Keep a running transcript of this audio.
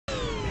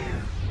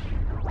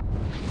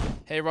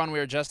Hey everyone, we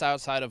are just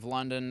outside of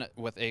London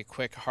with a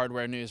quick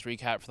hardware news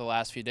recap for the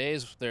last few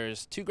days.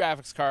 There's two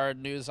graphics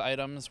card news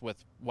items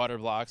with water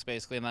blocks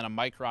basically, and then a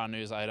Micron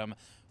news item,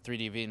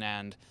 3D VNAND,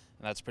 and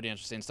that's pretty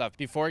interesting stuff.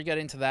 Before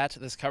getting to that,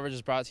 this coverage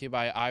is brought to you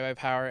by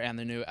iWiPower and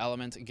the new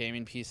Element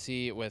gaming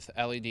PC with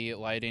LED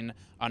lighting,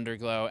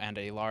 underglow, and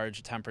a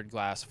large tempered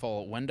glass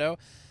full window.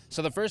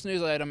 So the first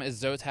news item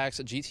is Zotac's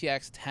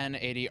GTX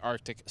 1080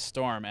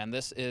 ArcticStorm, and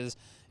this is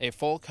a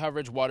full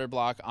coverage water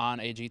block on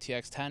a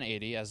GTX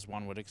 1080, as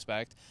one would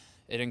expect.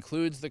 It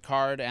includes the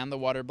card and the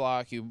water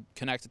block. You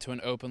connect it to an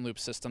open loop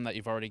system that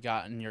you've already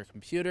got in your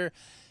computer,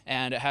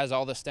 and it has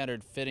all the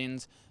standard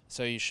fittings,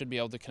 so you should be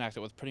able to connect it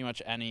with pretty much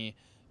any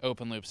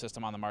open loop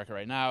system on the market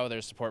right now.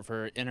 There's support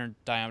for inner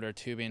diameter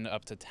tubing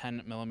up to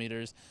 10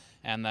 millimeters,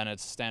 and then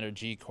it's standard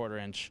G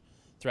quarter-inch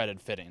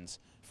threaded fittings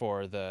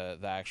for the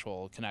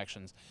actual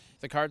connections.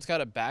 The card's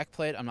got a back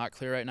plate. I'm not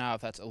clear right now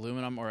if that's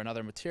aluminum or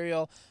another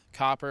material.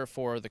 Copper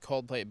for the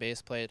cold plate,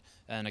 base plate,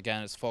 and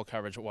again, it's full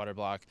coverage water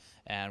block.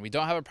 And we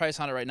don't have a price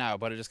on it right now,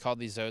 but it is called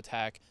the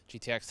Zotac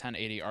GTX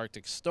 1080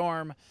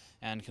 ArcticStorm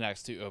and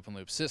connects to open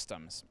loop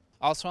systems.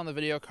 Also on the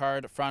video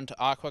card front,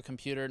 Aqua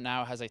computer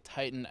now has a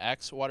Titan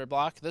X water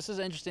block. This is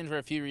interesting for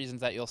a few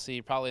reasons that you'll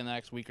see probably in the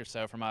next week or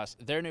so from us.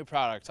 Their new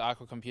product,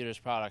 Aqua Computer's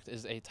product,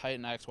 is a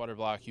Titan X water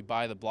block. You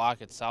buy the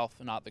block itself,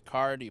 not the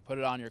card. You put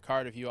it on your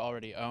card if you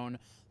already own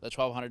the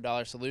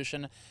 $1,200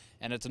 solution,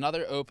 and it's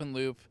another open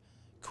loop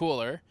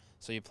cooler.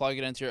 So you plug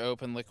it into your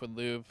open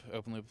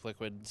loop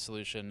liquid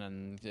solution,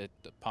 and it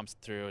pumps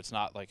through. It's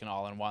not like an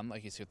all-in-one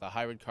like you see with the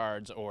hybrid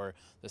cards or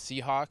the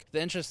Seahawk.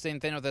 The interesting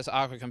thing with this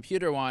Aqua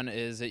computer one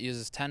is it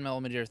uses 10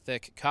 millimeter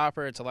thick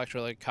copper. It's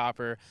electrolytic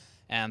copper,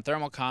 and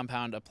thermal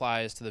compound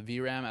applies to the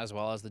VRAM as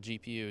well as the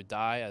GPU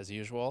die as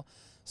usual.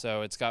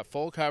 So it's got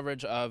full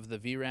coverage of the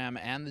VRAM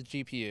and the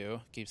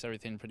GPU. Keeps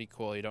everything pretty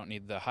cool. You don't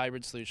need the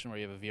hybrid solution where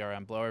you have a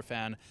VRM blower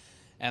fan.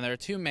 And there are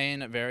two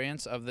main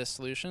variants of this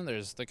solution.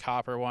 There's the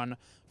copper one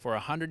for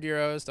 100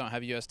 euros, don't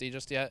have USD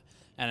just yet,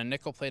 and a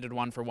nickel-plated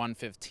one for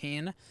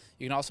 115.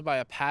 You can also buy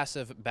a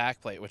passive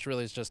backplate, which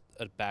really is just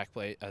a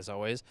backplate, as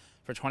always,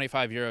 for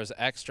 25 euros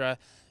extra.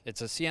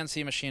 It's a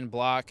CNC machine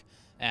block,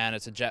 and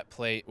it's a jet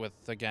plate with,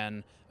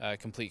 again,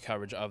 complete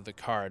coverage of the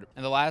card.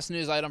 And the last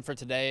news item for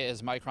today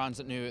is Micron's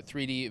new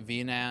 3D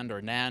VNAND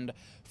or NAND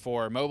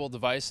for mobile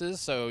devices.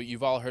 So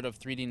you've all heard of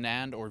 3D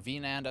NAND or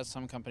VNAND, as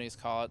some companies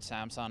call it.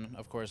 Samsung,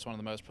 of course, one of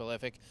the most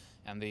prolific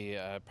and the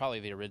probably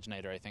the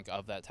originator, I think,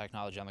 of that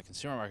technology on the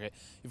consumer market.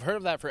 You've heard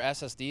of that for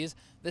SSDs.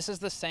 This is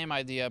the same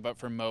idea, but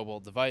for mobile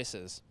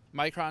devices.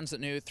 Micron's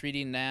new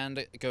 3D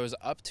NAND goes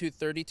up to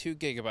 32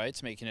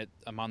 gigabytes, making it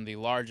among the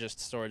largest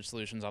storage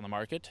solutions on the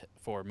market,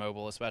 for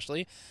mobile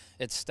especially.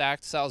 It's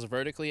stacked cells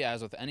vertically,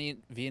 as with any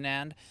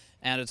VNAND,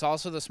 and it's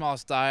also the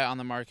smallest die on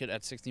the market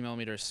at 60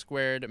 millimeters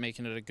squared,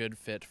 making it a good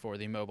fit for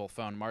the mobile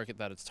phone market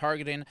that it's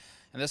targeting.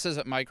 And this is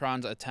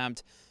Micron's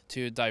attempt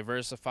to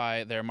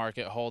diversify their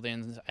market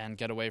holdings and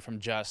get away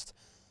from just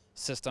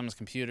systems,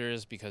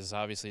 computers, because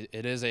obviously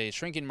it is a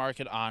shrinking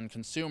market on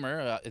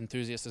consumer.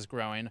 Enthusiast is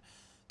growing,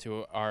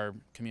 to our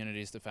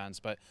community's defense,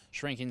 but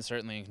shrinking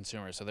certainly in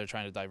consumer. So they're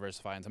trying to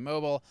diversify into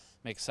mobile.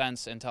 Makes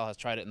sense. Intel has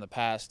tried it in the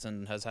past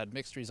and has had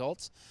mixed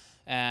results.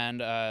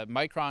 And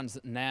Micron's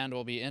NAND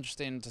will be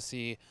interesting to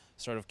see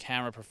sort of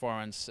camera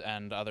performance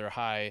and other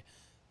high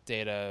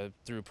data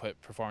throughput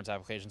performance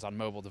applications on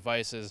mobile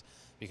devices,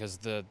 because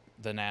the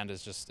NAND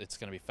is just, it's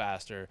going to be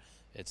faster.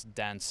 It's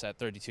dense at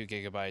 32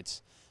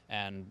 gigabytes.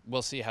 And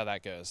we'll see how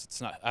that goes.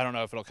 It's not, I don't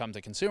know if it'll come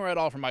to consumer at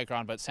all from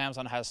Micron, but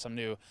Samsung has some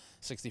new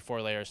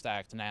 64-layer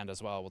stacked NAND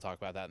as well. We'll talk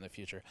about that in the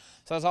future.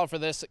 So that's all for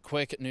this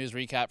quick news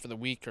recap for the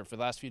week, or for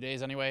the last few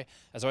days anyway.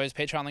 As always,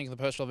 Patreon link in the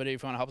post video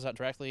if you want to help us out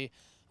directly.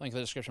 Link in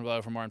the description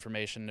below for more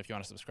information if you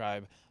want to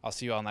subscribe. I'll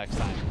see you all next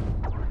time.